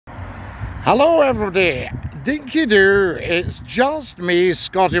Hello everybody, dinky doo, it's just me,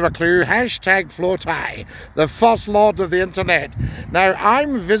 Scotty McClue, hashtag FloatI, the first lord of the internet. Now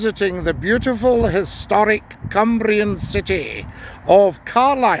I'm visiting the beautiful historic Cumbrian city of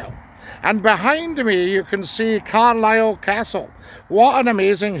Carlisle, and behind me you can see Carlisle Castle. What an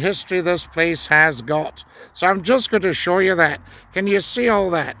amazing history this place has got. So I'm just going to show you that. Can you see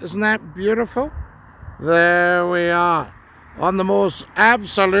all that? Isn't that beautiful? There we are, on the most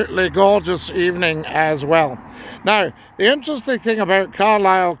absolutely gorgeous evening as well. Now, the interesting thing about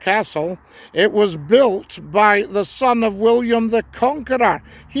Carlisle Castle, it was built by the son of William the Conqueror.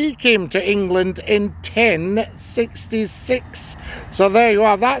 He came to England in 1066. So there you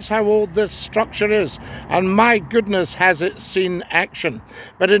are, that's how old this structure is. And my goodness, has it seen action.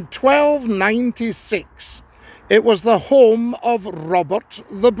 But in 1296, it was the home of Robert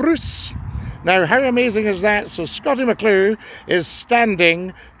the Bruce. Now, how amazing is that? So Scotty McClue is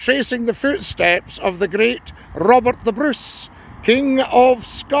standing, tracing the footsteps of the great Robert the Bruce, King of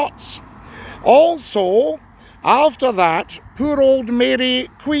Scots. Also, after that, poor old Mary,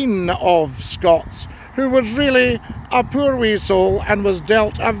 Queen of Scots, who was really a poor wee soul and was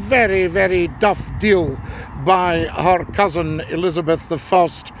dealt a very, very duff deal by her cousin Elizabeth I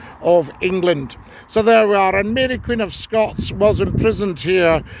of England. So there we are, and Mary Queen of Scots was imprisoned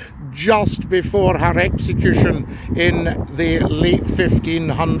here just before her execution in the late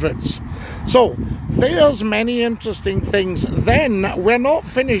 1500s. So there's many interesting things. Then we're not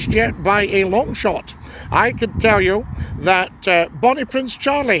finished yet by a long shot. I could tell you that Bonnie Prince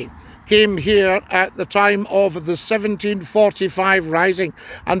Charlie came here at the time of the 1745 Rising,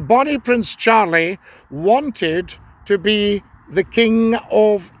 and Bonnie Prince Charlie wanted to be the King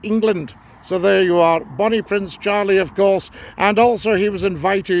of England. So there you are, Bonnie Prince Charlie, of course, and also he was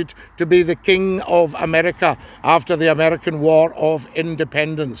invited to be the King of America after the American War of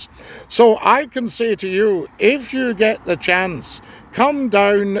Independence. So I can say to you, if you get the chance, come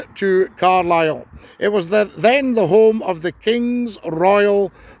down to Carlisle. It was then the home of the King's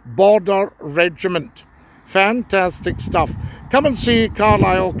Royal Border Regiment. Fantastic stuff. Come and see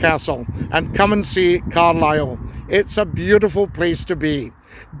Carlisle Castle and come and see Carlisle. It's a beautiful place to be.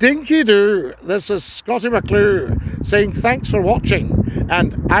 Dinky doo, this is Scotty McClue saying thanks for watching,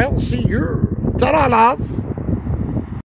 and I'll see you. Ta-ra, lads.